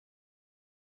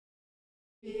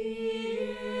Be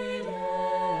it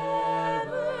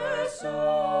ever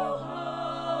so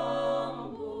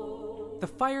humble. The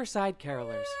Fireside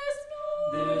Carolers.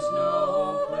 There's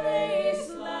no place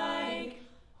like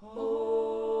home.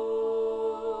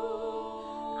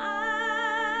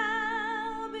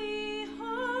 I'll be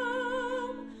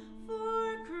home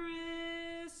for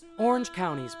Christmas. Orange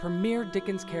County's premier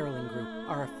Dickens caroling group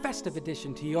are a festive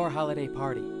addition to your holiday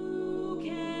party. Who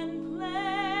can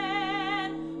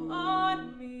plan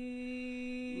on me?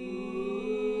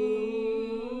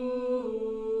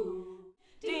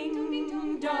 Ding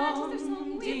ding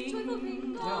dong,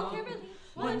 ding dong.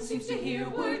 One seems to hear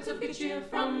words of good cheer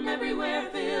from everywhere,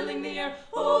 filling the air.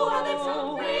 Oh, how they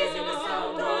sound, raising the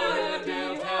sound, o'er the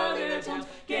telling their towns.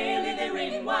 Gaily they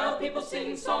ring while people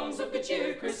sing songs of good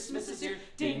cheer. Christmas is here.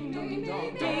 Ding dong,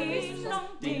 ding dong,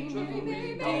 ding dong,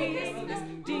 ding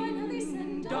dong,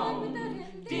 ding dong,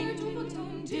 ding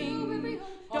dong, ding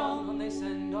dong. They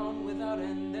send on without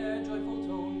end their joyful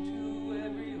tone to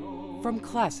every home. From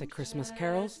classic Christmas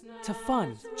carols to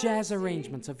fun, jazz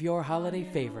arrangements of your holiday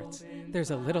favorites, there's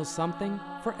a little something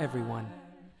for everyone.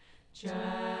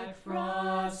 Jack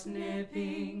Frost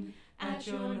nipping at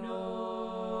your nose.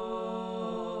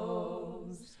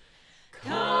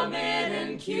 Comet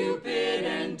and Cupid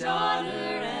and Donner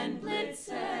and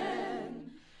Blitzen.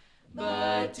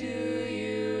 But do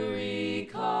you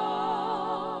recall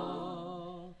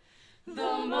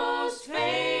the most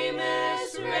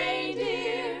famous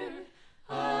reindeer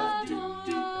of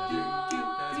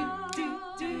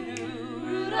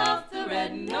Rudolph the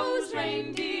red-nosed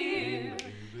reindeer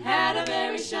had a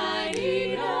very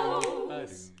shiny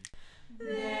nose.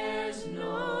 There's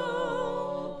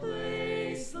no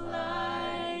place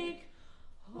like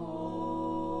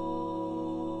home.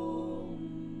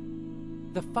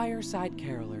 The Fireside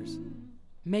Carolers,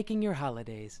 making your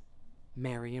holidays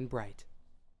merry and bright.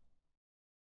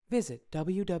 Visit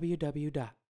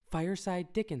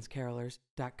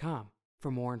www.firesidedickenscarolers.com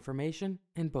for more information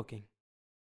and booking.